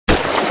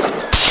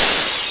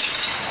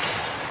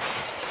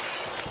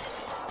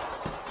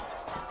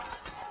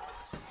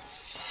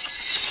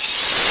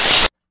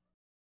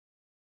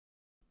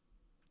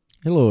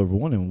Hello,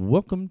 everyone, and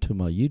welcome to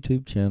my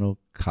YouTube channel,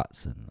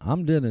 Kotson.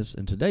 I'm Dennis,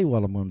 and today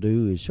what I'm going to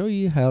do is show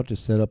you how to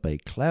set up a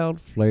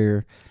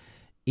Cloudflare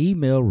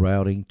email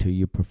routing to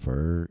your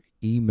preferred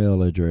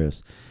email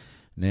address.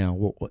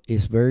 Now,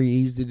 it's very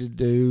easy to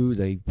do.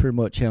 They pretty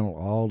much handle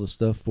all the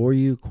stuff for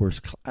you. Of course,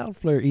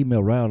 Cloudflare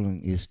email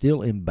routing is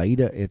still in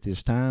beta at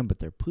this time, but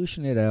they're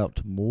pushing it out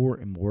to more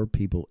and more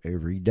people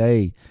every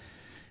day.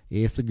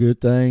 It's a good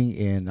thing,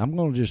 and I'm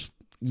going to just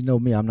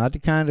me, I'm not the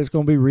kind that's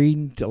going to be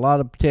reading a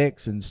lot of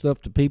text and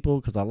stuff to people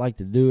because I like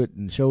to do it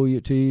and show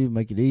it to you,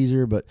 make it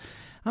easier. But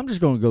I'm just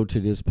going to go to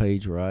this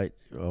page right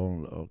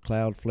on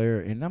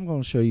Cloudflare, and I'm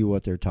going to show you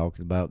what they're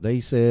talking about.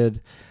 They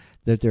said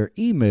that their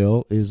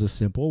email is a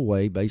simple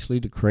way basically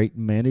to create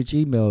and manage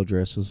email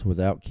addresses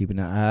without keeping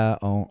an eye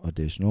on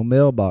additional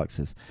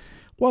mailboxes.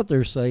 What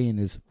they're saying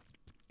is,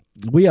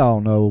 we all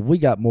know we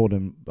got more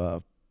than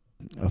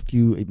a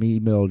few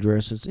email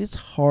addresses. It's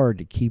hard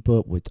to keep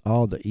up with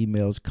all the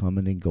emails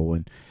coming and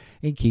going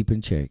and keep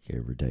in check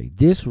every day.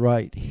 This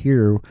right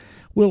here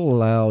will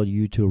allow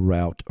you to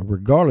route,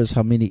 regardless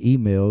how many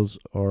emails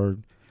or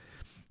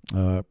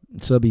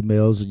sub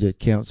emails and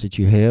accounts that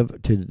you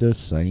have, to the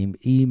same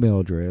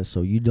email address,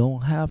 so you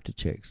don't have to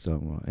check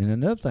someone. And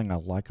another thing I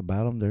like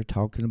about them, they're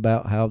talking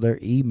about how their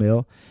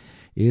email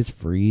is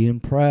free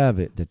and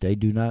private, that they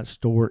do not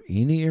store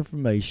any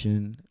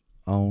information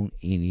on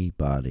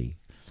anybody.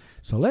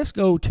 So let's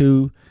go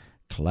to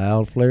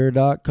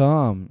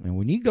Cloudflare.com. And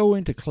when you go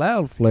into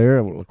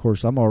Cloudflare, well, of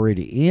course, I'm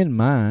already in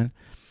mine.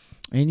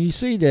 And you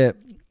see that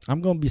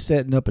I'm going to be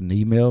setting up an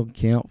email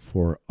account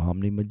for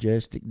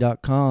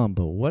OmniMajestic.com.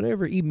 But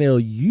whatever email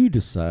you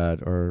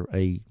decide, or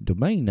a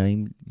domain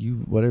name,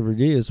 whatever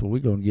it is, well, we're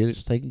going to get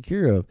it taken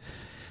care of.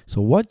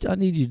 So what I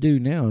need you to do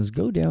now is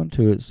go down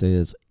to it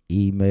says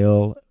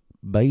email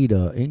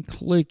beta and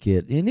click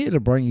it. And it'll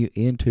bring you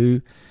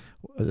into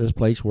this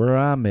place where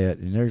I'm at,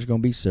 and there's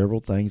going to be several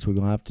things we're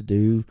going to have to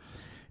do.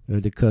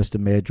 The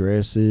custom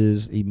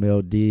addresses,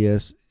 email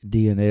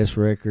DNS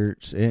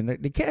records, and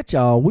the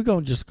catch-all, we're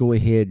going to just go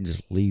ahead and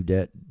just leave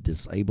that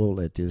disabled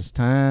at this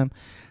time,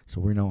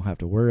 so we don't have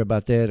to worry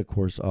about that. Of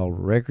course, all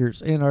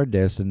records and our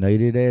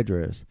designated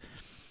address.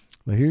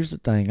 But here's the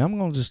thing, I'm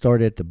going to just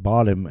start at the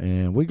bottom,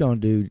 and we're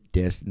going to do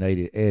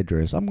designated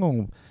address. I'm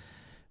going to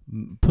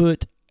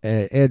put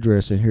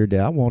address in here that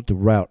I want to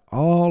route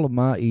all of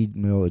my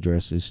email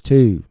addresses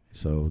to.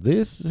 So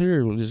this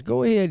here, we'll just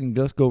go ahead and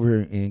just go over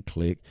here and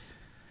click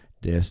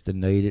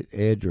designated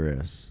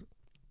address.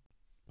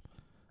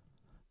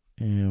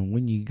 And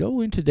when you go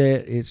into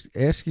that, it's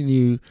asking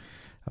you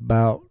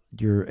about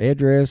your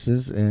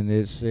addresses, and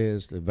it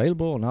says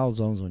available in all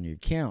zones on your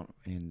account.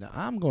 And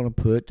I'm going to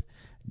put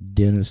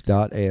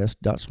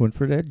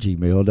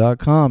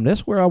dennis.s.swinford@gmail.com.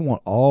 That's where I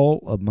want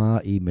all of my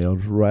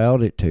emails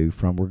routed to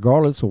from,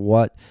 regardless of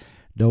what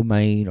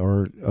domain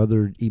or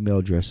other email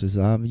addresses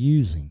I'm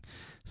using.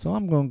 So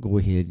I'm going to go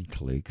ahead and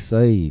click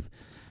save.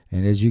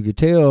 And as you can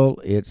tell,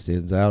 it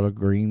sends out a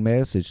green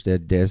message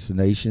that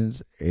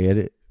destinations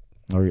edit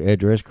or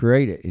address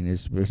created, and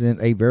it's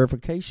present a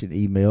verification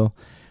email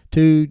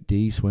to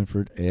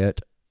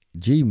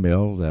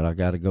dswinford@gmail that I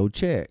got to go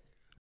check.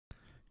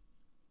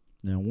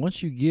 Now,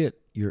 once you get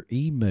your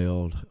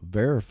email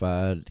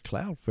verified,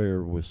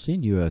 Cloudflare will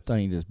send you a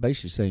thing that's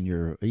basically saying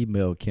your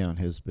email account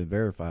has been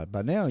verified.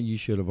 By now, you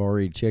should have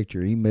already checked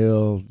your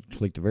email,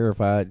 clicked to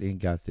verify it, and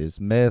got this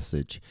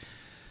message.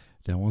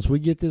 Now, once we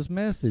get this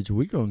message,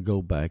 we're going to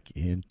go back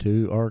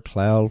into our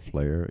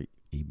Cloudflare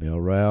email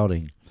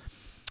routing.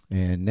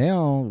 And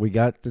now we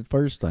got the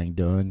first thing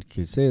done.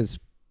 It says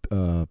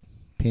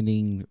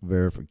pending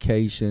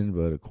verification,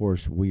 but of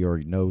course, we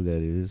already know that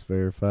it is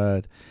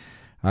verified.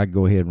 I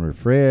go ahead and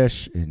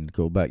refresh and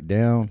go back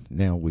down.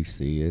 Now we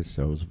see it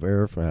shows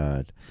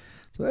verified.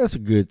 So that's a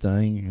good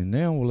thing. And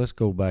now let's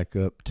go back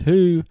up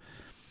to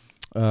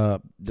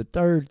the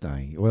third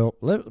thing. Well,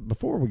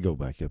 before we go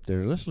back up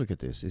there, let's look at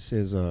this. It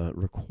says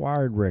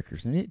required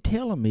records, and it's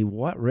telling me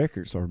what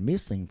records are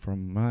missing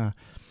from my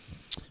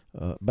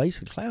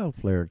basic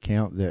Cloudflare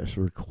account that's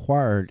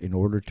required in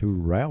order to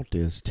route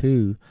this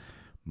to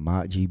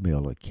my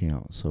Gmail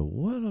account. So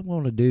what I'm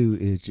going to do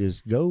is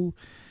just go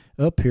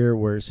up here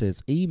where it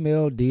says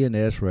email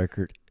DNS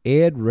record,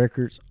 add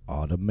records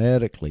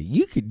automatically.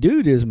 You could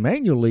do this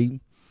manually,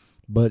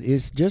 but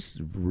it's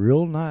just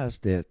real nice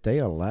that they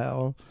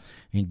allow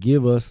and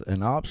give us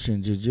an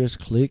option to just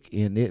click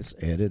and it's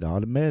added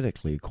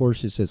automatically. Of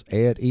course, it says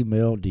add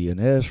email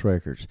DNS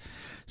records.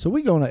 So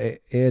we're going to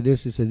add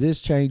this. It says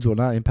this change will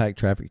not impact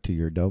traffic to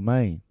your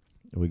domain.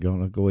 We're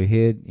going to go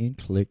ahead and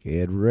click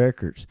add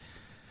records.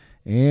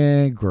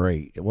 And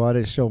great, what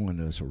it's showing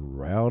us,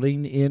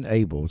 routing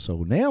enabled. So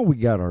now we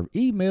got our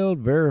email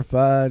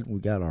verified, we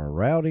got our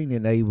routing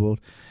enabled.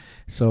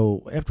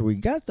 So after we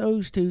got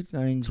those two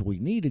things, we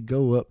need to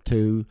go up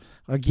to,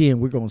 again,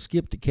 we're going to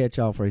skip the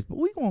catch-all phrase, but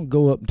we're going to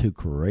go up to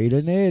create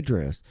an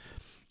address.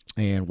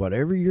 And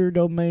whatever your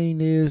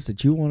domain is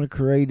that you want to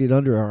create it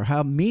under, or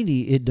how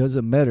many, it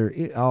doesn't matter.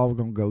 It all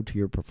going to go to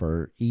your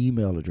preferred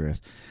email address.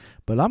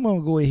 But I'm going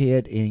to go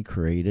ahead and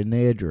create an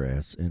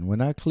address. And when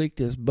I click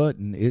this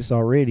button, it's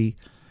already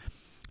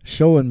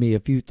showing me a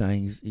few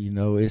things.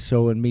 It's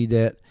showing me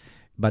that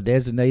my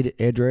designated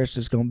address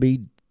is going to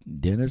be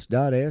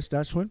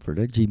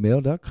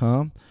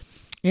dennis.s.swinford@gmail.com.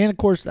 And of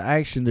course, the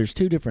action, there's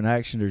two different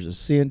actions. There's a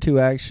send to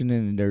action,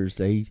 and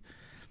there's a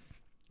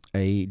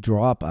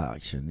drop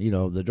action.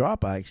 The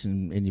drop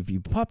action, and if you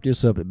pop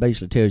this up, it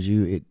basically tells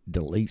you it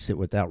deletes it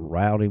without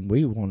routing.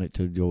 We want it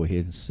to go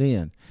ahead and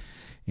send.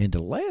 And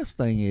the last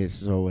thing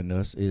it's showing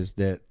us is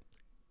that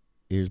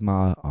here's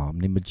my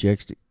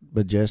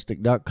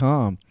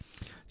omnimajestic.com.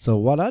 So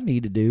what I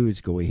need to do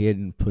is go ahead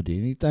and put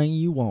anything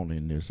you want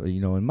in this.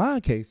 In my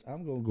case,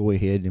 I'm going to go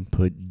ahead and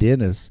put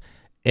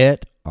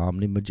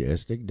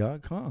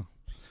Dennis@omnimajestic.com.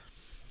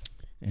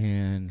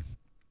 And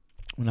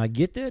when I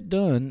get that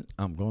done,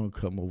 I'm going to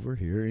come over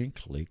here and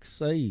click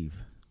save.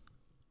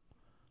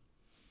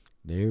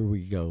 There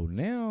we go.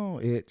 Now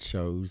it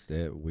shows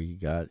that we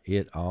got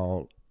it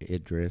all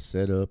address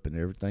set up and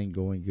everything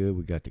going good.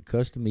 We got the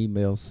custom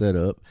email set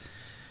up.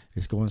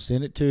 It's going to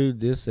send it to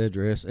this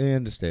address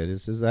and the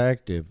status is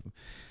active.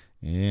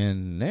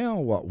 And now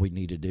what we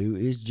need to do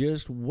is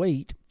just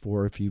wait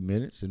for a few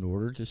minutes in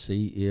order to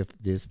see if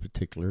this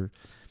particular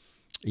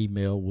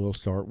email will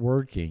start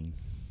working.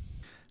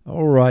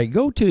 All right,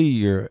 go to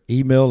your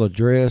email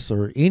address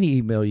or any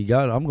email you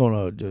got. I'm going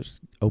to just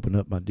open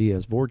up my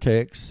DS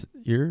Vortex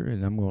here,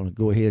 and I'm going to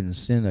go ahead and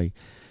send a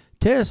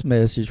test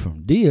message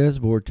from DS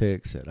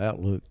Vortex at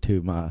Outlook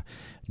to my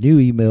new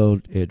email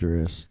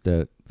address,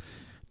 that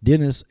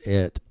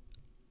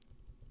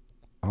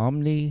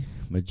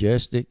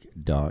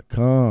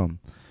Dennis@omnimajestic.com.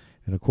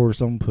 And of course,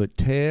 I'm going to put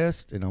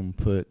test, and I'm going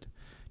to put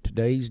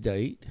today's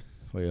date.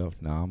 Well,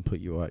 no, I'm going to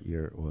put you what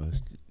year it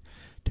was.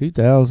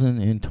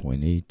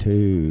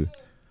 2022.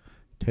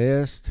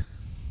 Test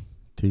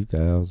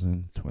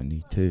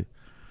 2022.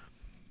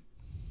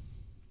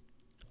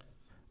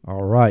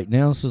 All right,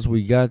 now since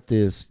we got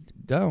this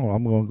done,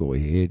 I'm going to go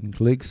ahead and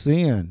click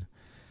send.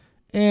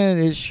 And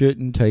it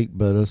shouldn't take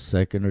but a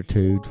second or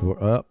two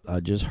for up. I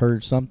just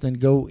heard something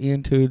go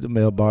into the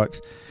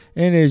mailbox.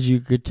 And as you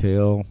could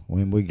tell,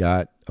 when we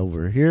got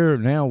over here,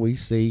 now we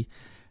see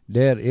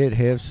that it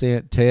has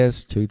sent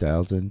test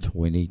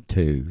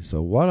 2022.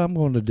 So what I'm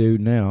going to do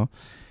now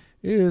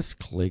is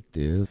click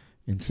this.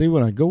 And see,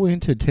 when I go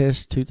into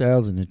test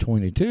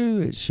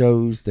 2022, it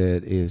shows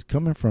that it's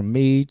coming from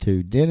me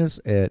to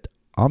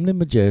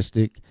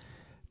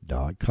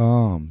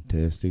Dennis@omnimajestic.com.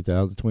 Test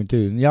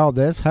 2022. And y'all,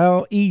 that's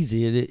how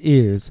easy it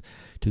is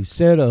to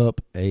set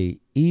up a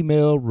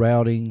email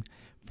routing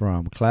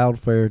from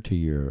Cloudflare to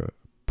your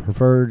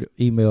preferred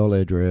email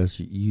address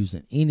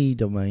using any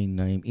domain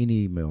name,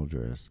 any email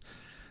address.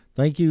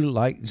 Thank you.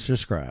 Like and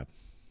subscribe.